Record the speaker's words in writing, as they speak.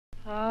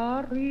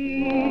Paris,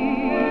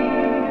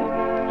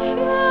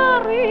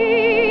 chérie,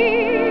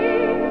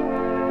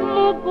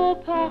 mon beau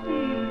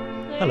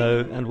Paris.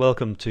 Hello and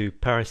welcome to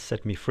Paris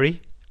Set Me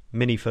Free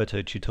mini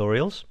photo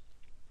tutorials.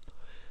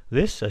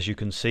 This, as you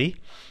can see,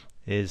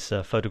 is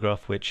a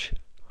photograph which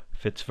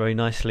fits very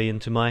nicely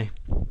into my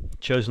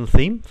chosen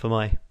theme for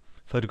my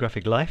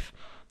photographic life.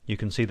 You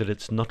can see that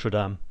it's Notre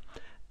Dame,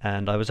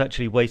 and I was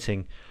actually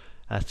waiting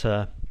at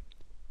an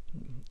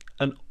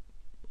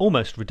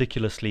almost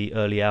ridiculously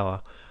early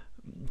hour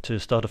to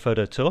start a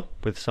photo tour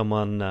with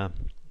someone, a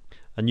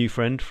new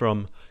friend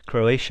from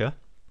Croatia,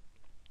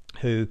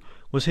 who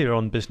was here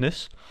on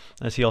business,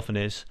 as he often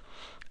is,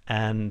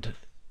 and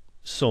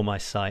saw my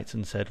site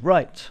and said,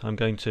 right, I'm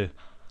going to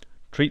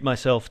treat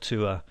myself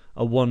to a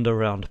wander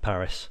around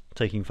Paris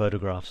taking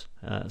photographs.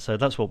 So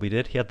that's what we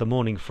did. He had the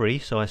morning free,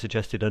 so I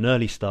suggested an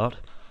early start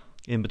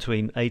in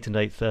between 8 and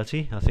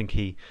 8:30. I think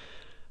he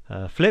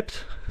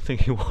flipped,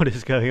 thinking what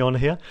is going on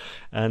here,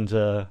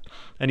 and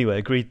anyway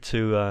agreed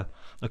to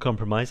a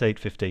compromise,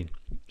 8:15.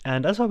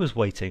 And as I was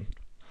waiting,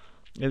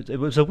 it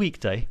was a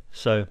weekday,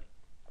 so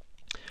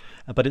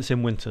but it's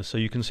in winter, so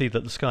you can see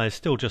that the sky is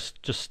still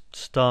just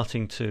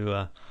starting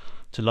to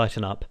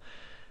lighten up.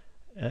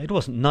 It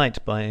wasn't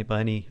night by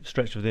any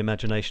stretch of the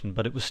imagination,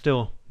 but it was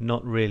still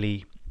not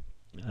really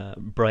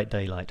bright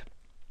daylight.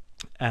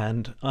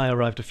 And I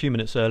arrived a few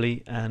minutes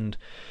early and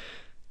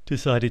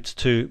decided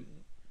to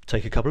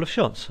take a couple of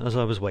shots as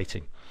I was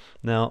waiting.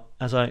 Now,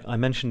 as I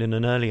mentioned in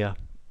an earlier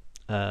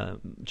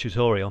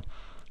tutorial,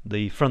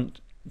 the front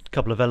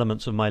couple of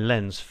elements of my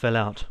lens fell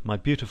out. My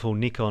beautiful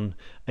Nikon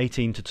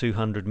 18 to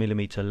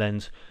 200mm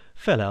lens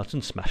fell out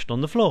and smashed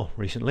on the floor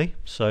recently,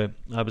 so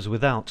I was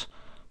without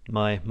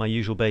my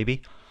usual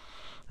baby,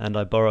 and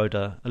I borrowed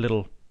a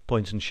little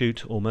point and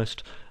shoot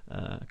almost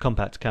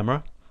compact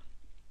camera.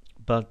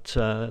 But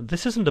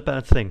this isn't a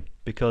bad thing,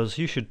 because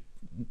you should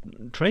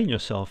train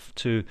yourself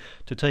to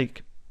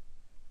take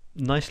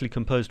nicely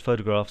composed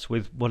photographs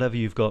with whatever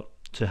you've got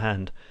to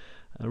hand.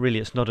 Really,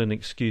 it's not an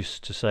excuse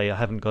to say I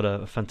haven't got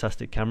a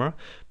fantastic camera,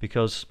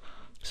 because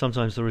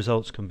sometimes the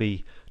results can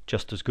be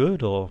just as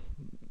good, or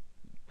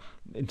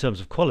in terms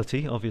of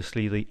quality,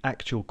 obviously the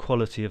actual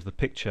quality of the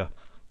picture,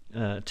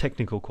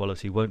 technical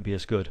quality, won't be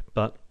as good,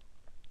 but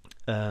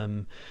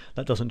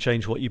that doesn't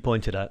change what you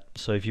pointed at.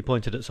 So if you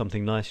pointed at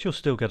something nice, you'll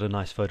still get a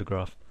nice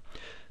photograph.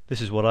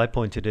 This is what I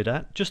pointed it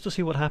at, just to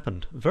see what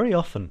happened. Very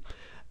often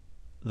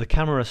the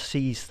camera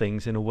sees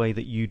things in a way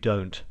that you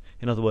don't.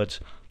 In other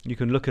words, you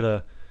can look at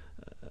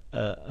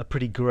a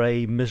pretty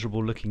grey,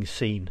 miserable looking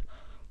scene,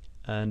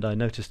 and I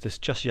noticed this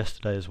just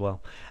yesterday as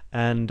well,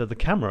 and the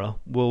camera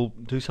will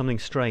do something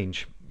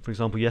strange. For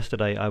example,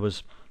 yesterday I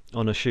was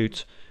on a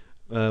shoot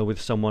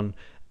with someone,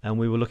 and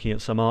we were looking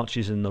at some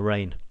arches in the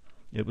rain.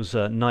 It was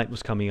night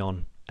was coming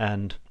on,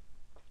 and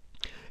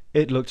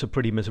it looked a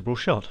pretty miserable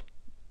shot,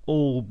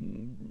 all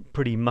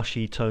pretty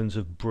mushy tones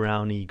of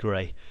browny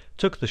grey.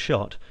 Took the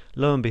shot,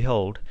 lo and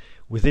behold,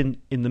 in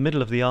the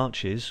middle of the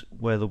arches,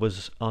 where there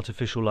was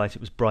artificial light, it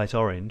was bright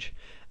orange,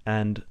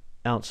 and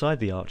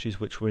outside the arches,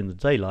 which were in the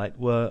daylight,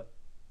 were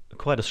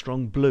quite a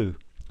strong blue.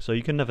 So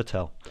you can never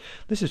tell.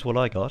 This is what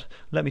I got.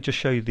 Let me just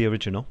show you the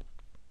original.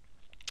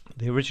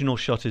 The original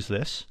shot is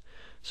this,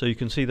 so you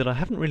can see that I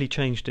haven't really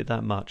changed it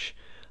that much.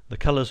 The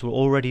colours were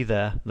already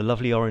there, the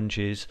lovely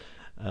oranges,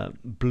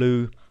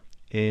 blue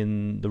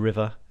in the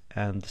river,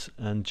 and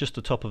just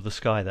the top of the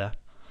sky there.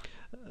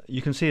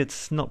 You can see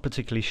it's not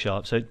particularly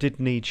sharp, so it did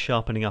need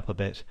sharpening up a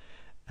bit,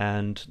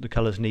 and the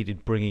colours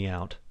needed bringing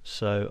out,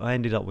 so I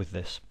ended up with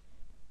this,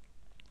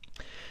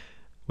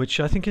 which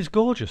I think is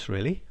gorgeous,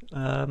 really.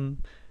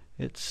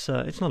 It's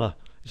not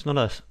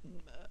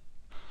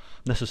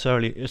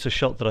necessarily, it's a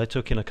shot that I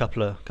took in a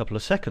couple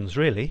of seconds,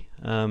 really.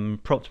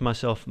 Propped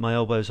my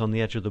elbows on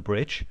the edge of the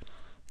bridge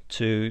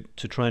to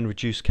try and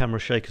reduce camera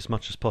shake as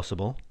much as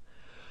possible,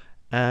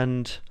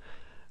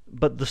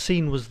 but the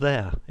scene was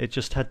there. It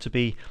just had to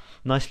be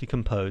nicely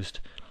composed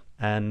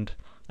and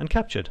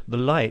captured. The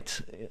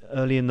light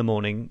early in the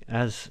morning,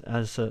 as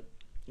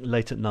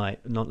late at night,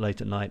 not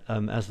late at night,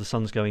 as the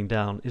sun's going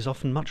down, is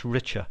often much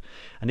richer.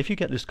 And if you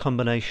get this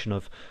combination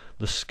of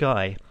the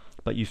sky,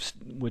 but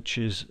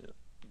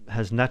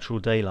has natural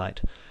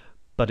daylight,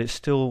 but it's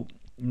still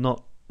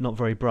not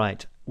very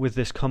bright, with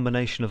this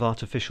combination of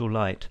artificial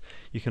light,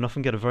 you can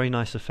often get a very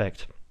nice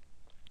effect.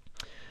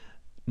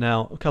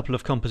 Now, a couple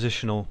of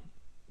compositional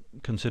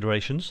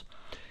considerations.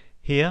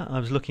 Here, I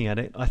was looking at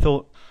it, I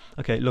thought,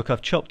 okay, look,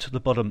 I've chopped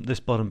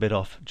this bottom bit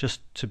off, just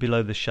to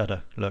below this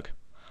shadow, look.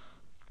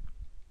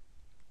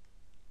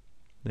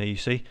 There you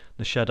see,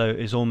 the shadow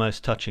is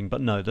almost touching,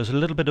 but no, there's a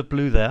little bit of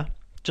blue there,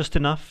 just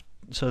enough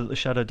so that the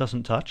shadow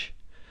doesn't touch,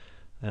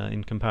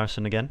 in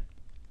comparison again.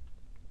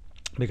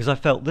 Because I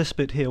felt this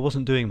bit here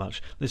wasn't doing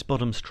much. This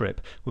bottom strip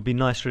would be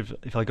nicer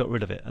if I got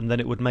rid of it, and then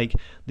it would make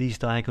these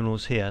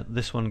diagonals here,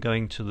 this one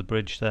going to the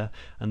bridge there,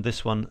 and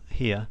this one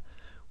here,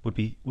 would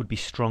be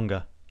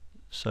stronger.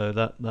 So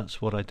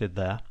that's what I did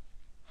there.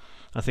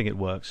 I think it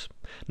works.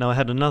 Now I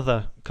had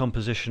another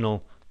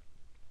compositional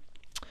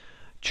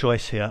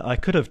choice here. I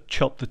could have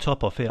chopped the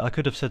top off here. I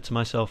could have said to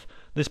myself,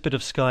 this bit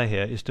of sky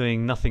here is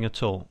doing nothing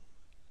at all.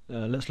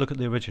 Let's look at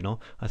the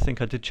original. I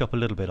think I did chop a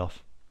little bit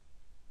off.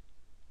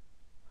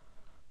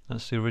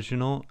 That's the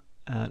original.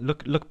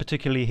 Look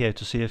particularly here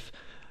to see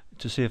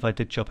if I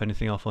did chop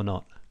anything off or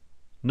not.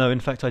 No, in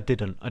fact I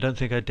didn't. I don't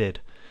think I did.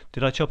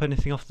 Did I chop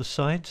anything off the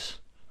sides?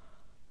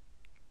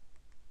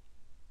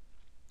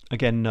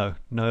 Again, no.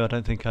 No, I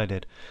don't think I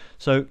did.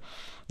 So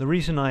the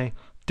reason I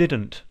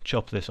didn't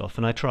chop this off,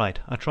 and I tried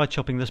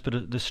chopping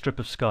this strip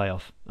of sky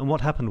off, and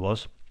what happened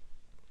was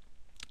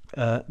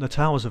the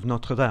towers of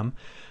Notre Dame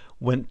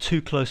went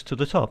too close to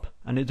the top,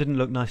 and it didn't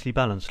look nicely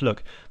balanced.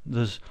 Look,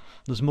 there's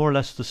more or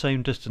less the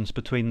same distance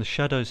between the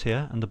shadows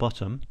here and the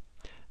bottom.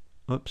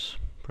 Oops,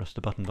 pressed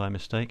the button by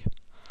mistake.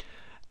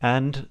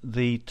 And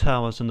the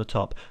towers and the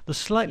top. There's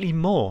slightly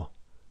more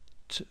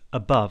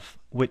above,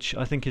 which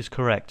I think is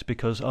correct,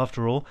 because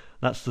after all,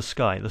 that's the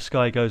sky. The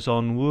sky goes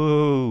on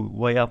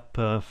way up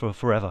for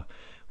forever,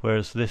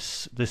 whereas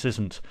this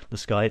isn't the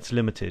sky. It's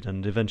limited,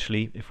 and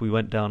eventually, if we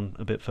went down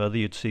a bit further,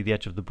 you'd see the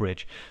edge of the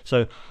bridge.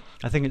 So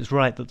I think it's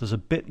right that there's a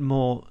bit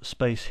more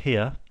space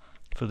here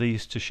for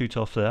these to shoot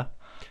off there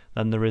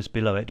than there is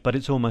below it, but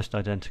it's almost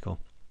identical.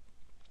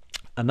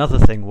 Another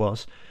thing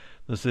was,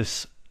 there's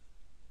this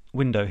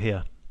window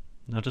here.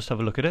 Now just have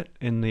a look at it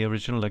in the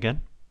original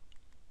again.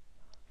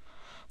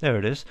 There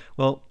it is.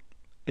 Well,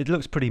 it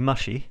looks pretty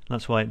mushy.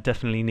 That's why it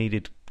definitely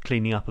needed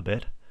cleaning up a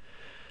bit.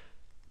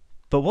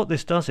 But what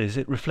this does is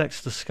it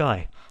reflects the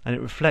sky, and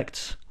it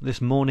reflects this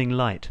morning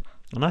light.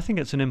 And I think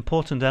it's an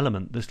important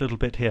element, this little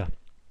bit here,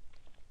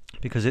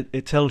 because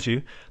it tells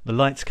you the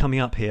light's coming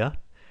up here,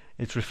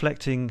 it's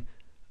reflecting,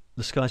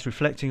 the sky's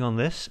reflecting on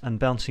this and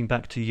bouncing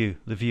back to you,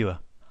 the viewer.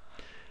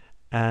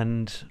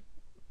 And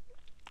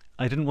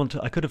I didn't want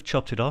to, I could have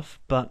chopped it off,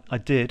 but I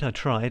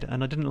tried,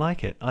 and I didn't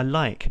like it. I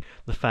like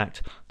the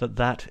fact that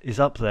that is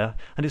up there,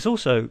 and it's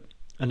also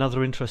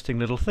another interesting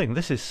little thing.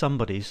 This is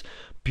somebody's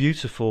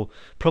beautiful,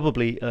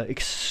 probably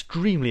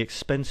extremely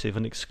expensive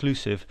and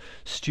exclusive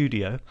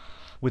studio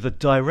with a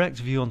direct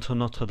view onto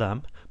Notre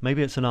Dame.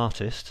 Maybe it's an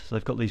artist, so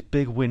they've got these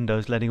big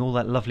windows letting all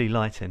that lovely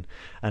light in,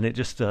 and it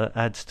just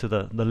adds to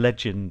the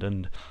legend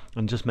and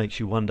just makes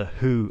you wonder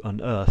who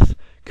on earth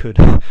could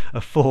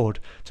afford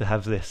to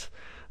have this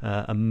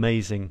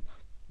amazing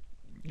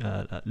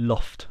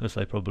loft, as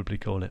they probably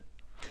call it.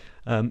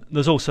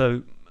 There's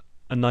also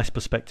a nice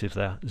perspective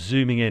there,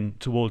 zooming in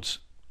towards,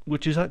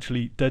 which is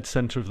actually dead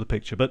centre of the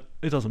picture, but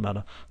it doesn't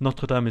matter.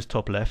 Notre Dame is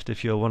top left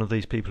if you're one of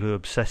these people who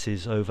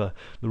obsesses over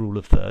the rule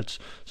of thirds,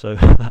 so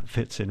that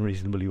fits in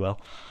reasonably well.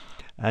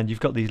 And you've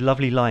got these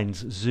lovely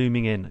lines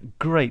zooming in,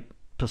 great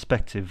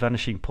perspective,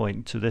 vanishing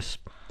point to this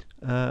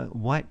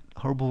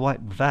horrible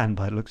white van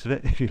by the looks of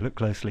it, if you look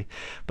closely.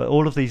 But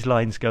all of these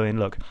lines go in,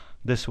 look,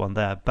 this one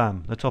there,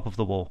 bam, the top of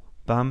the wall,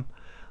 bam,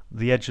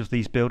 the edge of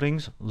these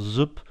buildings,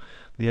 zoop,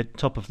 the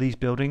top of these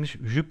buildings,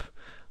 zoop,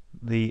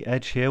 the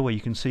edge here where you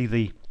can see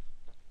the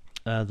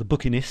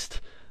bookinist.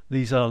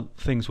 These are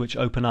things which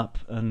open up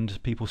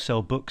and people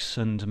sell books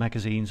and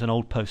magazines and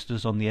old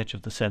posters on the edge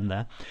of the Seine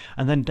there.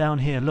 And then down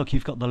here, look,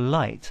 you've got the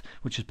light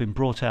which has been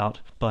brought out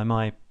by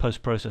my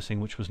post-processing,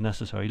 which was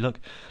necessary. Look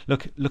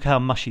how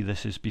mushy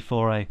this is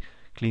before I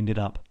cleaned it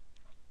up.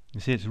 You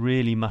see, it's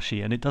really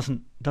mushy, and it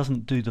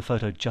doesn't do the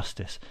photo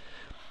justice.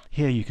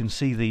 Here you can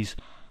see these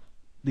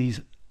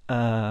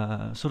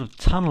sort of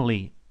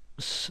tunnely,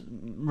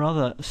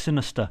 rather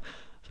sinister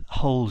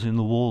holes in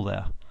the wall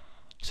there,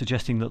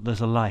 suggesting that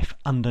there's a life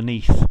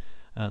underneath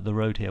the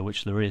road here,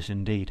 which there is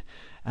indeed,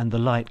 and the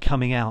light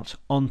coming out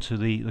onto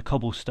the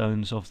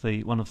cobblestones of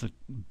one of the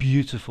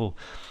beautiful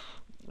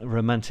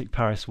romantic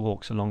Paris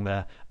walks along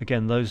there.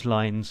 Again, those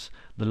lines,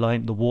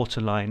 the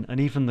water line, and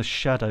even the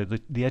shadow,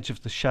 the edge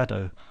of the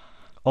shadow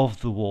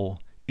of the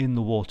wall in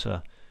the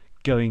water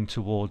going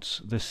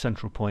towards this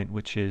central point,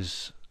 which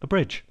is a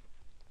bridge.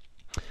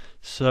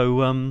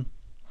 So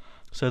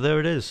so there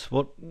it is.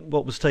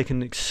 What was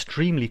taken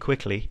extremely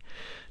quickly,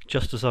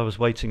 just as I was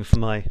waiting for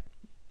my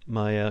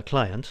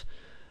client,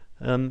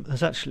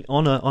 has actually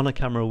on a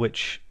camera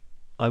which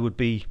I would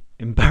be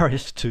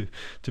embarrassed to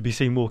be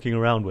seen walking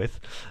around with.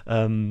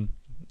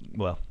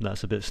 Well,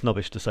 that's a bit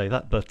snobbish to say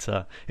that, but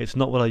it's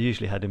not what I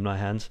usually had in my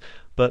hands.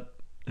 But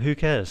who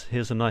cares?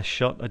 Here's a nice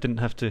shot. I didn't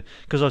have to,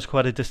 because I was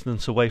quite a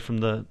distance away from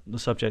the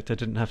subject, I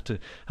didn't have to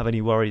have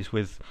any worries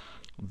with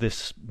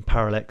this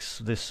parallax,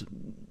 this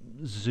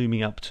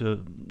zooming up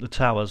to the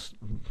towers.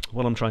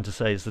 What I'm trying to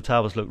say is the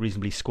towers look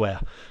reasonably square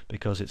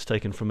because it's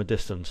taken from a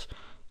distance,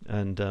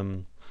 and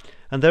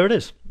there it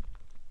is,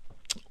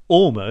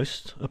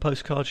 almost a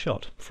postcard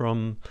shot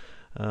from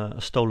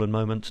a stolen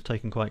moment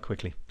taken quite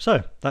quickly.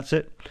 So that's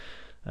it.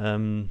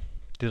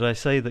 Did I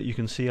say that you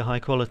can see a high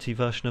quality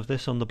version of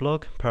this on the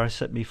blog,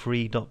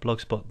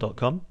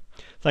 parissetmefree.blogspot.com?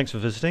 Thanks for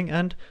visiting,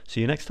 and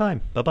see you next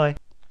time. Bye bye.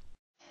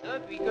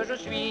 Depuis que je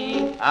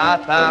suis à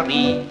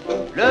Paris,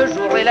 le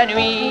jour et la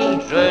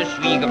nuit, je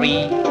suis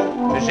gris.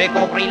 J'ai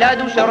compris la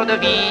douceur de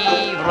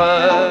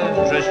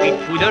vivre. Je suis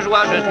fou de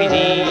joie, je suis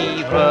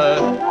ivre.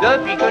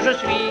 Depuis que je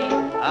suis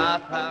à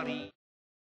Paris.